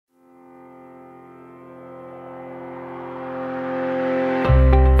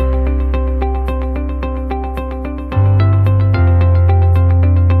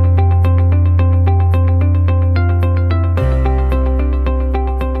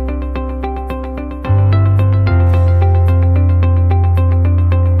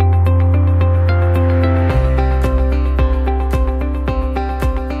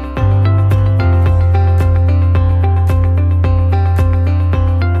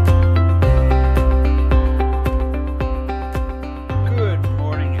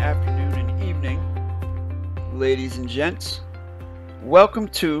gents. Welcome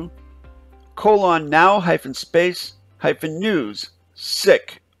to :now-space-news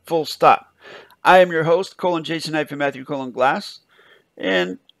sick full stop. I am your host, Jason-Matthew Glass,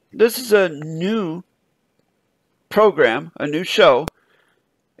 and this is a new program, a new show,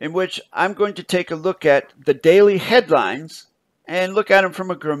 in which I'm going to take a look at the daily headlines and look at them from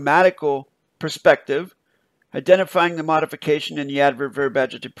a grammatical perspective, identifying the modification in the adverb, verb,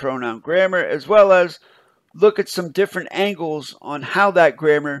 adjective, pronoun grammar, as well as look at some different angles on how that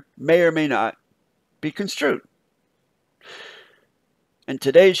grammar may or may not be construed. And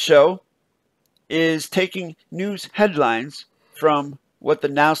today's show is taking news headlines from what the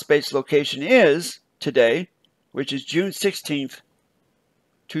now space location is today, which is June 16th,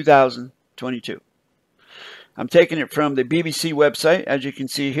 2022. I'm taking it from the BBC website, as you can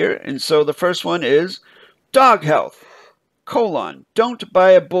see here. And so the first one is dog health, : don't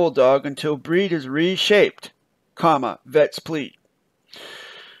buy a bulldog until breed is reshaped, vets plead.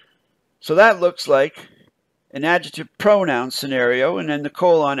 So that looks like an adjective pronoun scenario, and then the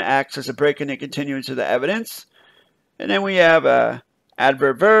colon acts as a break in the continuance of the evidence. And then we have a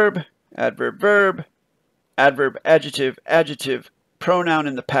adverb verb, adverb verb, adverb adjective, adjective pronoun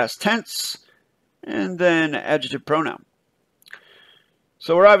in the past tense, and then adjective pronoun.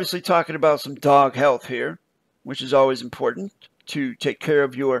 So we're obviously talking about some dog health here, which is always important to take care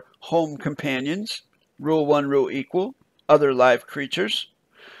of your home companions. Rule 1, rule equal, other live creatures.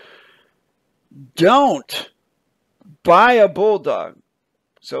 Don't buy a bulldog.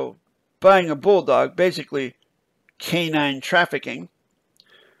 So buying a bulldog, basically canine trafficking,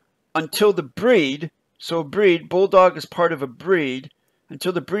 until the breed, so a breed, bulldog is part of a breed,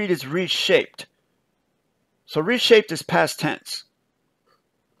 until the breed is reshaped. So reshaped is past tense.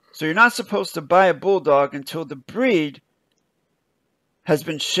 So you're not supposed to buy a bulldog until the breed has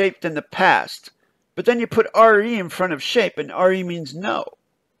been shaped in the past. But then you put RE in front of shape, and RE means no.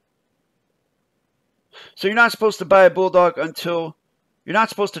 So you're not supposed to buy a bulldog until, you're not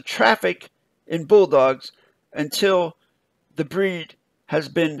supposed to traffic in bulldogs until the breed has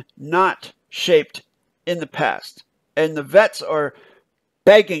been not shaped in the past. And the vets are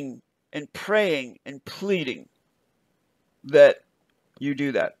begging and praying and pleading that you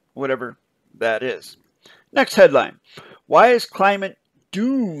do that, whatever that is. Next headline: why is climate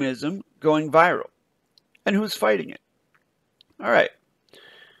doomism going viral? And who's fighting it? All right.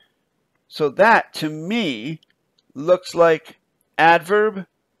 So that, to me, looks like adverb,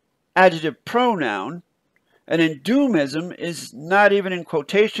 adjective, pronoun. And in doomism is not even in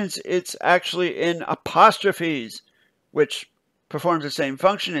quotations. It's actually in apostrophes, which performs the same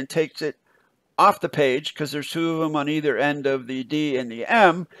function and takes it off the page because there's two of them on either end of the D and the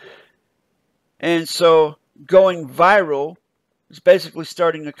M. And so going viral is basically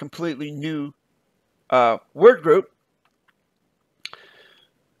starting a completely new word group.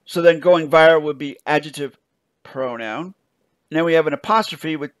 So then going viral would be adjective pronoun. And then we have an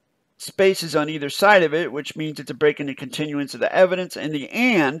apostrophe with spaces on either side of it, which means it's a break in the continuance of the evidence. And the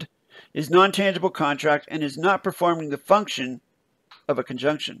and is non-tangible contract and is not performing the function of a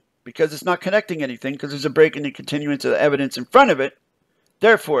conjunction because it's not connecting anything because there's a break in the continuance of the evidence in front of it.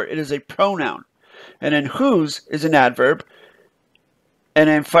 Therefore, it is a pronoun. And then whose is an adverb. And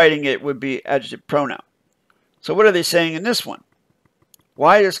then fighting it would be adjective pronoun. So what are they saying in this one?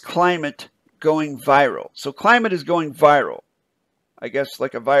 Why is climate going viral? So climate is going viral, I guess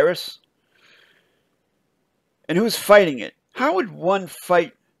like a virus. And who's fighting it? How would one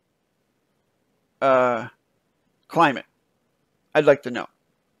fight climate? I'd like to know.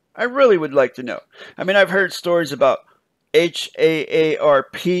 I really would like to know. I mean, I've heard stories about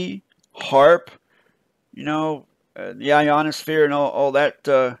HAARP, HARP, you know, the ionosphere and all that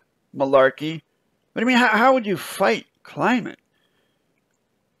malarkey. But I mean, how would you fight climate?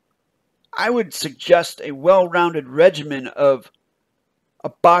 I would suggest a well-rounded regimen of a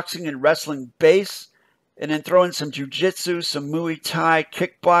boxing and wrestling base, and then throw in some jiu-jitsu, some Muay Thai,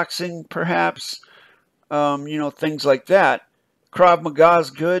 kickboxing, perhaps, you know, things like that. Krav Maga is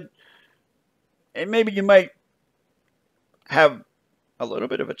good, and maybe you might have a little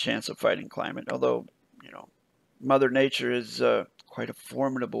bit of a chance of fighting climate, although, you know, Mother Nature is quite a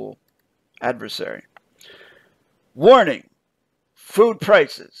formidable adversary. Warning: food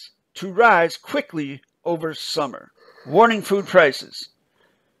prices to rise quickly over summer. Warning: food prices.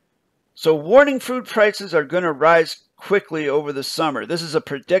 So warning: food prices are going to rise quickly over the summer. This is a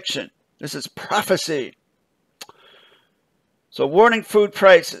prediction. This is prophecy. So warning: food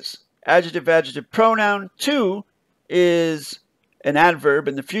prices. Adjective, adjective, pronoun. To is an adverb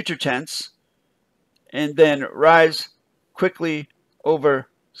in the future tense. And then rise quickly over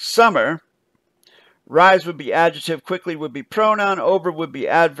summer. Rise would be adjective, quickly would be pronoun, over would be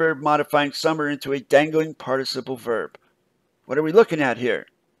adverb, modifying summer into a dangling participle verb. What are we looking at here?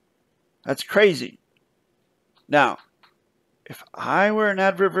 That's crazy. Now, if I were an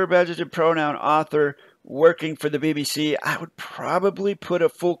adverb, verb, adjective, pronoun author working for the BBC, I would probably put a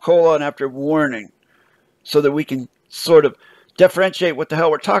full colon after warning so that we can sort of differentiate what the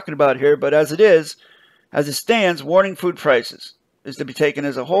hell we're talking about here. But as it stands, warning food prices is to be taken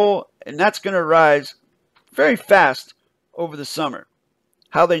as a whole, and that's going to rise very fast over the summer.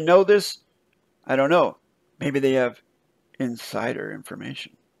 How they know this, I don't know. Maybe they have insider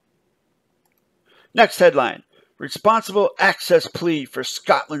information. Next headline, responsible access plea for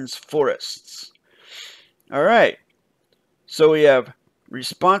Scotland's forests. All right, so we have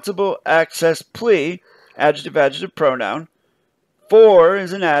responsible access plea, adjective, adjective, pronoun. For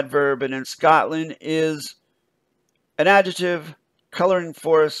is an adverb, and in Scotland is an adjective coloring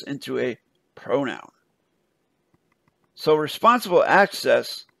forests into a pronoun. So responsible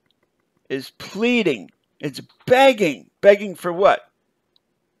access is pleading. It's begging. Begging for what?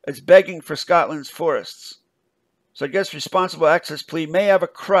 It's begging for Scotland's forests. So I guess responsible access plea may have a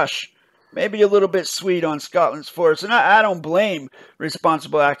crush, maybe a little bit sweet on Scotland's forests. And I don't blame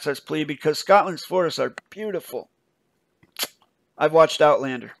responsible access plea because Scotland's forests are beautiful. I've watched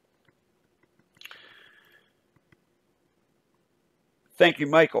Outlander. Thank you,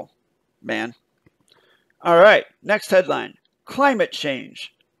 Michael, man. All right, next headline. Climate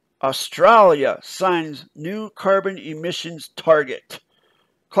change. Australia signs new carbon emissions target.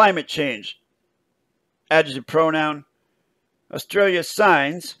 Climate change. Adjective, pronoun. Australia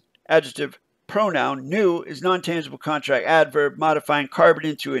signs, adjective, pronoun. New is non-tangible contract adverb, modifying carbon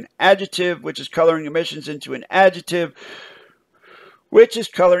into an adjective, which is coloring emissions into an adjective, which is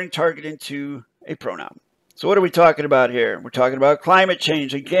coloring target into a pronoun. So what are we talking about here? We're talking about climate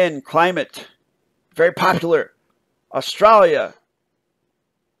change. Again, climate, very popular. Australia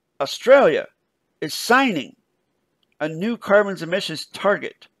is signing a new carbon emissions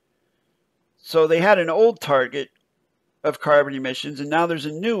target. So they had an old target of carbon emissions, and now there's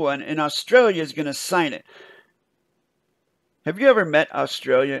a new one, and Australia is going to sign it. Have you ever met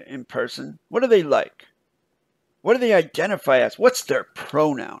Australia in person? What are they like? What do they identify as? What's their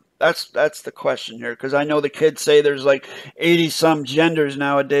pronoun? That's the question here, because I know the kids say there's like 80-some genders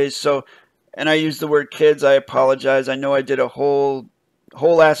nowadays. So, and I use the word kids. I apologize. I know I did a whole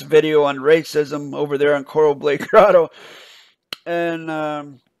ass video on racism over there on Coral Blake Grotto,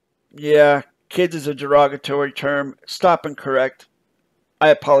 and yeah, kids is a derogatory term. Stop and correct. I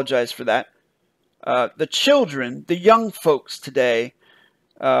apologize for that. The children, the young folks today,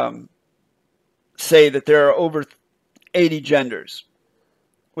 say that there are over 80 genders,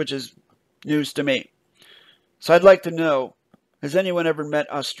 which is news to me. So I'd like to know, has anyone ever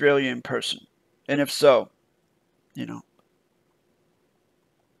met Australia in person? And if so, you know,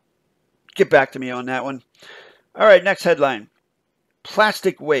 get back to me on that one. All right, next headline.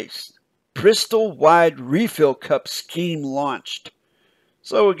 Plastic waste. Bristol-wide refill cup scheme launched.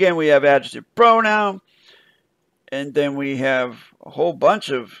 So again, we have adjective, pronoun, and then we have a whole bunch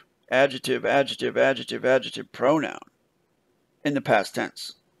of adjective, adjective, adjective, adjective, pronoun in the past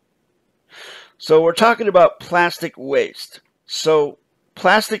tense. So we're talking about plastic waste. So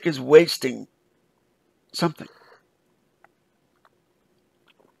plastic is wasting something.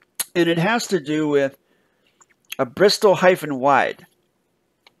 And it has to do with a Bristol-wide.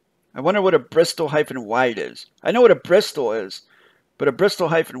 I wonder what a Bristol-wide is. I know what a Bristol is, but a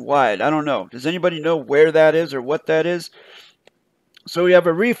Bristol-wide, I don't know. Does anybody know where that is or what that is? So we have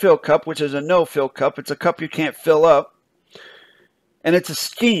a refill cup, which is a no-fill cup. It's a cup you can't fill up. And it's a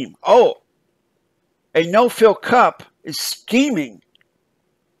scheme. Oh, a no-fill cup is scheming.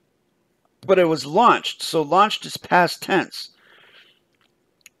 But it was launched. So launched is past tense.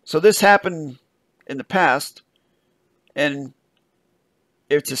 So this happened in the past. And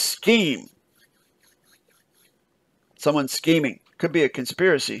it's a scheme. Someone's scheming. Could be a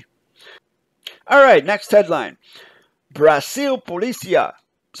conspiracy. All right, next headline. Brazil Polícia.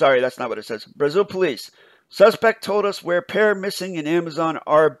 Sorry, that's not what it says. Brazil police. Suspect told us where pair missing in Amazon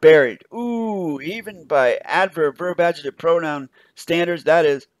are buried. Ooh, even by adverb, verb, adjective, pronoun standards, that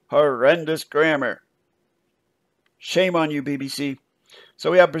is horrendous grammar. Shame on you, BBC.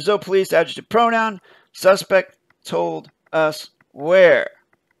 So we have Brazil police, adjective, pronoun. Suspect told us where.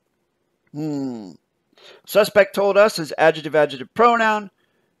 Suspect told us is adjective, adjective, pronoun.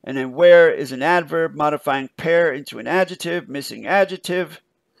 And then where is an adverb modifying pair into an adjective, missing adjective.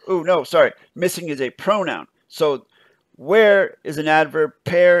 Oh, no, sorry. Missing is a pronoun. So where is an adverb,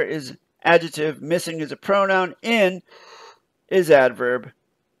 pair is adjective, missing is a pronoun, in is adverb,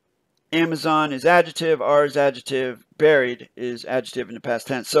 Amazon is adjective, are is adjective, buried is adjective in the past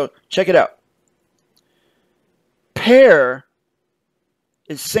tense. So check it out. Pair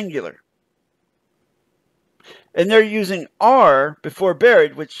is singular. And they're using are before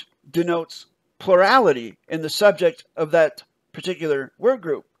buried, which denotes plurality in the subject of that particular word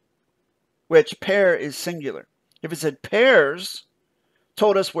group, which pair is singular. If it said pairs,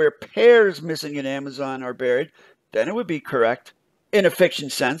 told us where pairs missing in Amazon are buried, then it would be correct in a fiction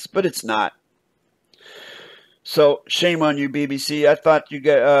sense, but it's not. So shame on you, BBC. I thought you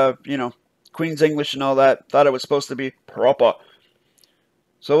get, Queen's English and all that. Thought it was supposed to be proper.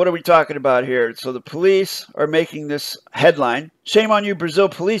 So what are we talking about here? So the police are making this headline. Shame on you, Brazil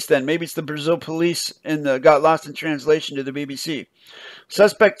police, then. Maybe it's the Brazil police got lost in translation to the BBC.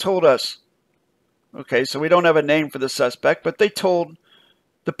 Suspect told us. Okay, so we don't have a name for the suspect, but they told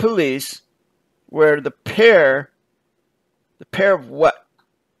the police where the pair of what?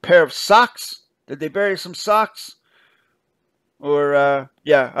 Pair of socks? Did they bury some socks? Or,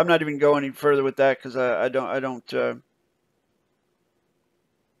 yeah, I'm not even going any further with that because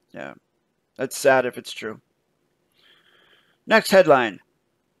yeah, that's sad if it's true. Next headline.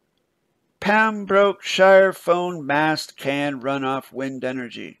 Pembrokeshire phone mast can run off wind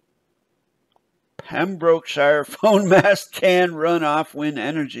energy. Pembrokeshire phone mast can run off wind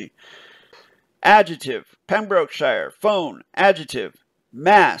energy. Adjective, Pembrokeshire, phone, adjective,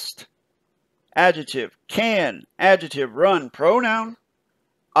 mast, adjective, can, adjective, run, pronoun,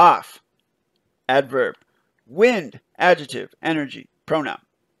 off, adverb, wind, adjective, energy, pronoun.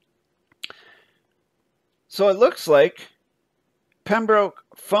 So it looks like Pembroke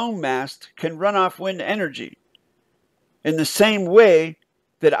phone mast can run off wind energy in the same way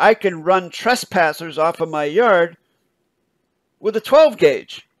that I can run trespassers off of my yard with a 12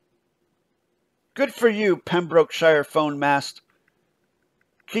 gauge. Good for you, Pembrokeshire phone mast.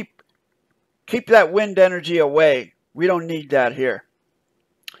 Keep that wind energy away. We don't need that here.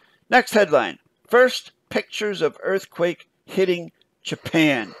 Next headline. First pictures of earthquake hitting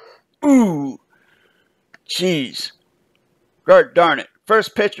Japan. Ooh. Jeez. God darn it.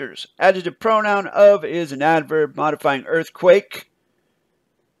 First pictures. Adjective pronoun of is an adverb modifying earthquake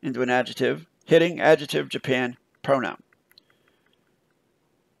into an adjective. Hitting, adjective, Japan, pronoun.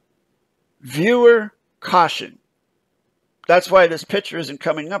 Viewer caution. That's why this picture isn't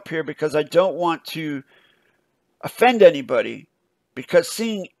coming up here, because I don't want to offend anybody, because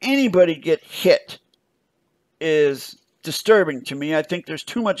seeing anybody get hit is disturbing to me. I think there's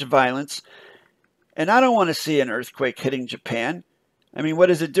too much violence, and I don't want to see an earthquake hitting Japan. I mean,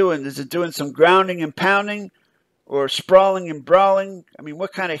 what is it doing? Is it doing some grounding and pounding or sprawling and brawling? I mean,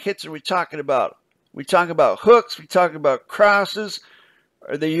 what kind of hits are we talking about? We talking about hooks? We talking about crosses?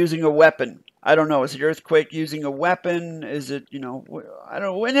 Are they using a weapon? I don't know. Is the earthquake using a weapon? Is it, I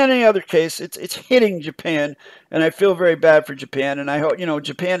don't know. In any other case, it's hitting Japan, and I feel very bad for Japan. And I hope,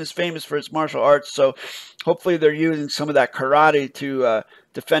 Japan is famous for its martial arts, so hopefully they're using some of that karate to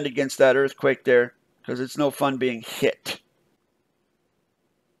defend against that earthquake there, because it's no fun being hit.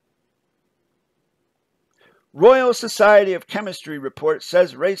 Royal Society of Chemistry report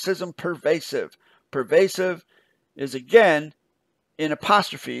says racism pervasive. Pervasive is again in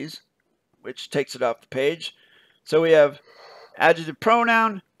apostrophes, which takes it off the page. So we have adjective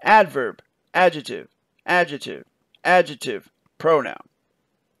pronoun, adverb, adjective, adjective, adjective, pronoun.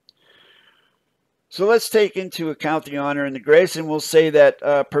 So let's take into account the honor and the grace, and we'll say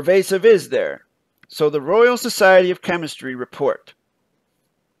that pervasive is there. So the Royal Society of Chemistry report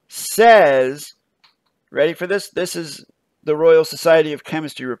says, ready for this? This is the Royal Society of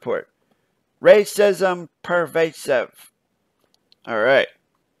Chemistry report. Racism pervasive. All right.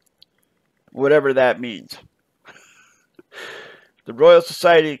 Whatever that means. The Royal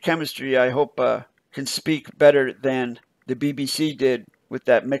Society of Chemistry, I hope, can speak better than the BBC did with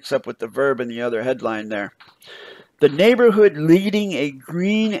that mix-up with the verb in the other headline there. The neighborhood leading a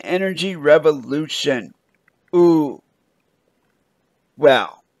green energy revolution. Ooh.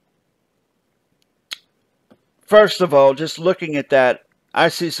 Well. First of all, just looking at that, I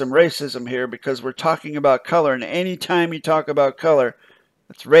see some racism here, because we're talking about color, and anytime you talk about color,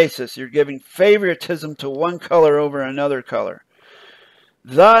 it's racist. You're giving favoritism to one color over another color.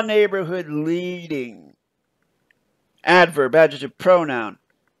 The neighborhood leading. Adverb, adjective, pronoun.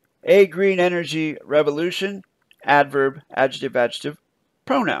 A green energy revolution. Adverb, adjective, adjective,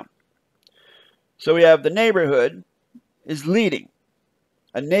 pronoun. So we have the neighborhood is leading.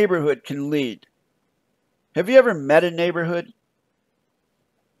 A neighborhood can lead. Have you ever met a neighborhood?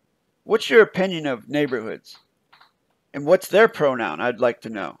 What's your opinion of neighborhoods? And what's their pronoun? I'd like to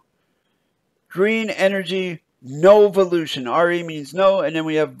know. Green energy no evolution. RE means no, and then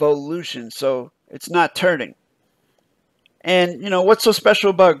we have volution, so it's not turning. And, you know, what's so special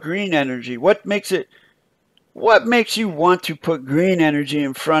about green energy? What makes you want to put green energy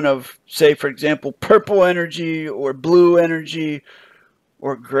in front of, say, for example, purple energy or blue energy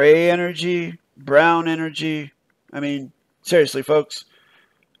or gray energy, brown energy? I mean, seriously, folks,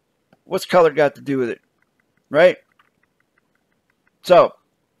 what's color got to do with it, right? So,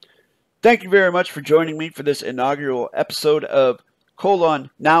 thank you very much for joining me for this inaugural episode of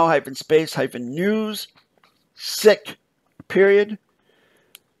 :now-space-news sick period.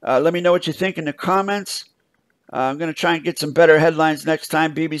 Let me know what you think in the comments. I'm going to try and get some better headlines next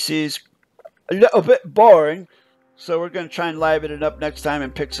time. BBC's a little bit boring, so we're going to try and liven it up next time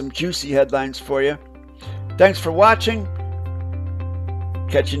and pick some juicy headlines for you. Thanks for watching.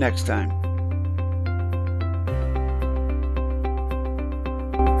 Catch you next time.